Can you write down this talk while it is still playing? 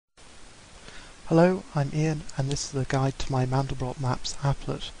Hello, I'm Ian, and this is the guide to my Mandelbrot Maps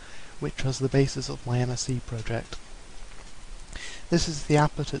applet, which was the basis of my MSc project. This is the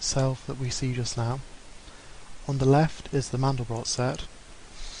applet itself that we see just now. On the left is the Mandelbrot set,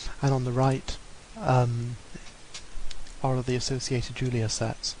 and on the right are the associated Julia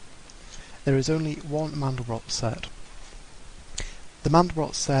sets. There is only one Mandelbrot set. The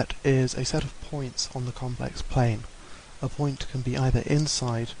Mandelbrot set is a set of points on the complex plane. A point can be either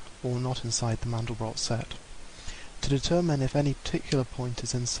inside or not inside the Mandelbrot set. To determine if any particular point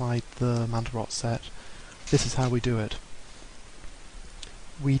is inside the Mandelbrot set, this is how we do it.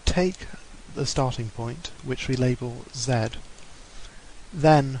 We take the starting point, which we label Z.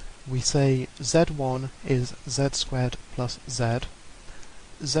 Then we say Z1 is Z squared plus Z,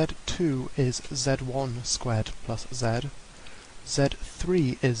 Z2 is Z1 squared plus Z,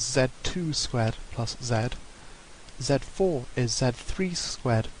 Z3 is Z2 squared plus Z, Z4 is Z3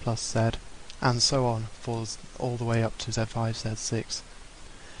 squared plus Z, and so on for all the way up to Z5, Z6,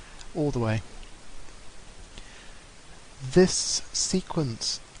 all the way. This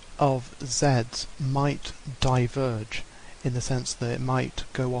sequence of Z's might diverge in the sense that it might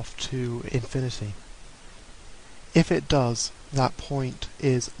go off to infinity. If it does, that point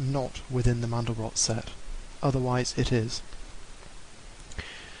is not within the Mandelbrot set, otherwise it is.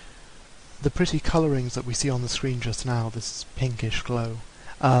 The pretty colourings that we see on the screen just now, this pinkish glow,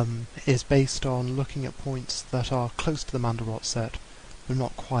 is based on looking at points that are close to the Mandelbrot set, but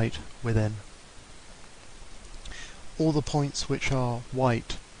not quite within. All the points which are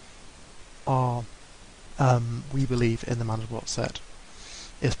white are, we believe, in the Mandelbrot set.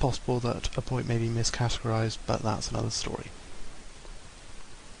 It's possible that a point may be miscategorized, but that's another story.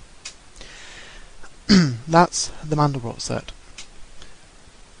 That's the Mandelbrot set.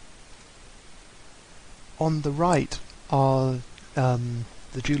 On the right are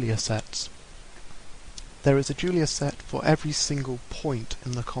the Julia sets. There is a Julia set for every single point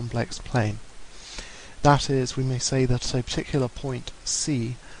in the complex plane. That is, we may say that a particular point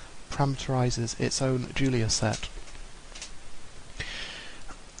C parameterizes its own Julia set.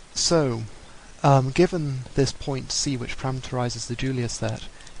 So, given this point C which parameterizes the Julia set,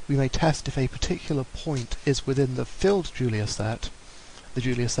 we may test if a particular point is within the filled Julia set, the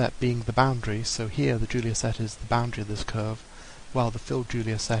Julia set being the boundary, so here the Julia set is the boundary of this curve, while the filled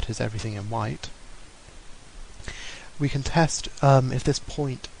Julia set is everything in white. We can test if this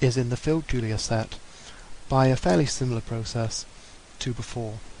point is in the filled Julia set by a fairly similar process to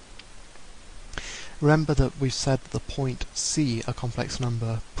before. Remember that we've said that the point C, a complex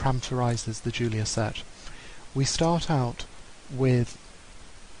number, parameterizes the Julia set. We start out with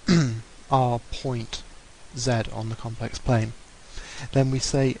our point Z on the complex plane. Then we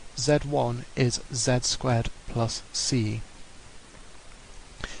say Z1 is Z squared plus C,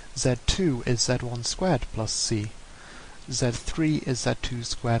 Z2 is Z1 squared plus C, Z3 is Z2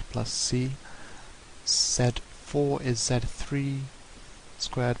 squared plus C, Z4 is Z3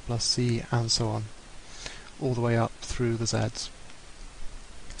 squared plus C, and so on, all the way up through the Z's.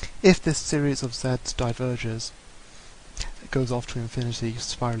 If this series of Z's diverges, it goes off to infinity,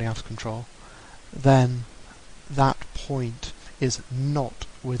 spiraling out of control, then that point is not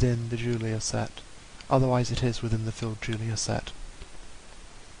within the Julia set, otherwise it is within the filled Julia set.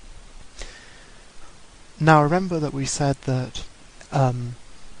 Now remember that we said that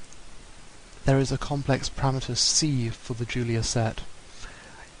there is a complex parameter C for the Julia set.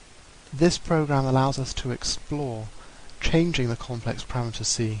 This program allows us to explore changing the complex parameter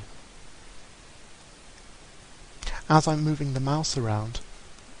C. As I'm moving the mouse around,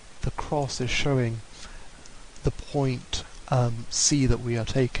 the cross is showing the point C that we are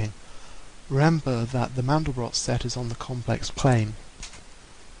taking. Remember that the Mandelbrot set is on the complex plane.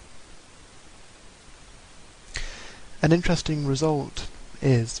 An interesting result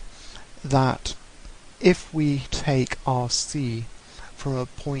is that if we take our C from a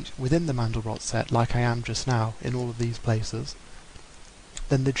point within the Mandelbrot set, like I am just now in all of these places,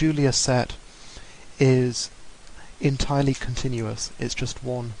 then the Julia set is entirely continuous. It's just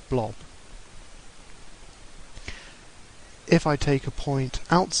one blob. If I take a point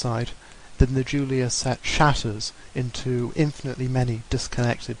outside, then the Julia set shatters into infinitely many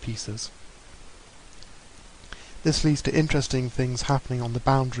disconnected pieces. This leads to interesting things happening on the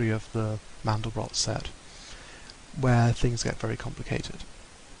boundary of the Mandelbrot set, where things get very complicated.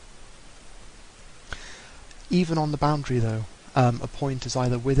 Even on the boundary though, a point is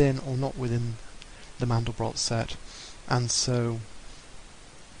either within or not within the Mandelbrot set, and so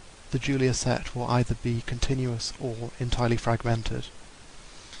the Julia set will either be continuous or entirely fragmented.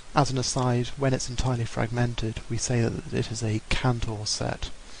 As an aside, when it's entirely fragmented, we say that it is a Cantor set.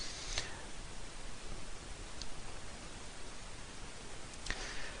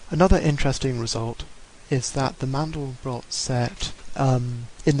 Another interesting result is that the Mandelbrot set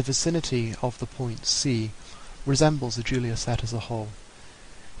in the vicinity of the point C resembles the Julia set as a whole.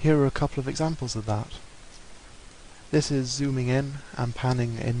 Here are a couple of examples of that. This is zooming in and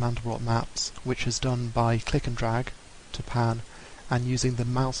panning in Mandelbrot Maps, which is done by click and drag to pan and using the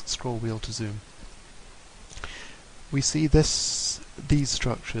mouse scroll wheel to zoom. We see these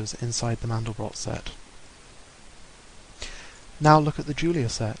structures inside the Mandelbrot set. Now look at the Julia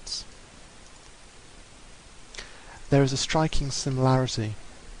sets. There is a striking similarity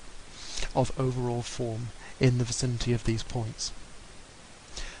of overall form in the vicinity of these points.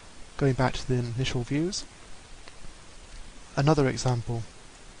 Going back to the initial views, another example.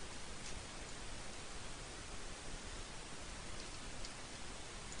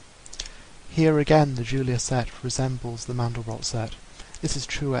 Here again the Julia set resembles the Mandelbrot set. This is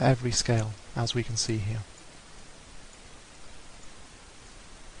true at every scale, as we can see here.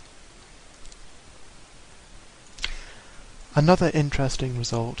 Another interesting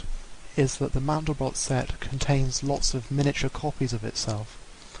result is that the Mandelbrot set contains lots of miniature copies of itself.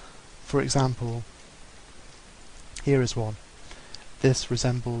 For example, here is one. This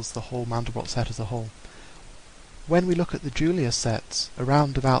resembles the whole Mandelbrot set as a whole. When we look at the Julia sets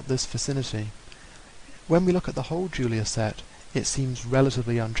around about this vicinity, when we look at the whole Julia set, it seems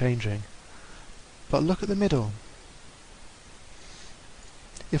relatively unchanging. But look at the middle.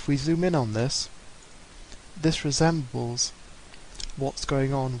 If we zoom in on this, this resembles what's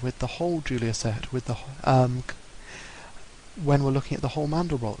going on with the whole Julia set, with the when we're looking at the whole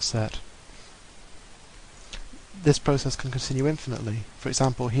Mandelbrot set. This process can continue infinitely. For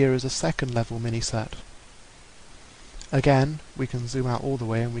example, here is a second level mini set. Again, we can zoom out all the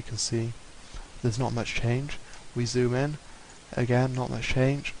way and we can see there's not much change. We zoom in, again, not much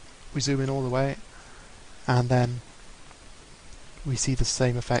change. We zoom in all the way, and then we see the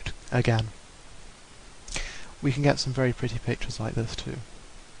same effect again. We can get some very pretty pictures like this too.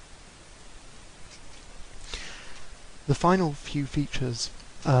 The final few features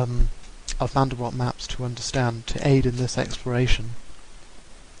of Mandelbrot Maps to understand to aid in this exploration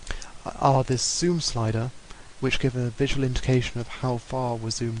are this zoom slider, which give a visual indication of how far we're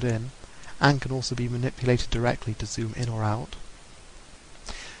zoomed in, and can also be manipulated directly to zoom in or out.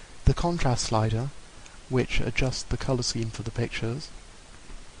 The contrast slider, which adjusts the colour scheme for the pictures.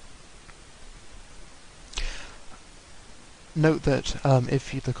 Note that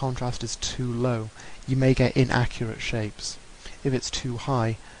if the contrast is too low, you may get inaccurate shapes. If it's too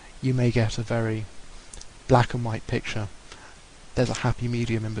high, you may get a very black and white picture. There's a happy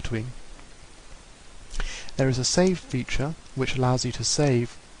medium in between. There is a save feature, which allows you to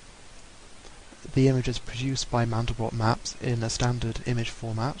save the images produced by Mandelbrot Maps in a standard image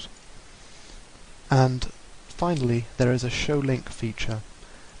format. And finally, there is a show link feature.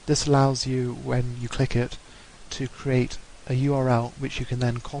 This allows you, when you click it, to create a URL which you can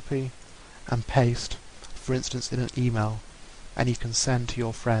then copy and paste, for instance in an email, and you can send to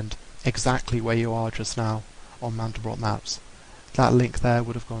your friend exactly where you are just now on Mandelbrot Maps. That link there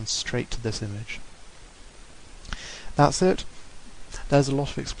would have gone straight to this image. That's it. There's a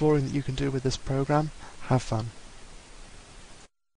lot of exploring that you can do with this program. Have fun.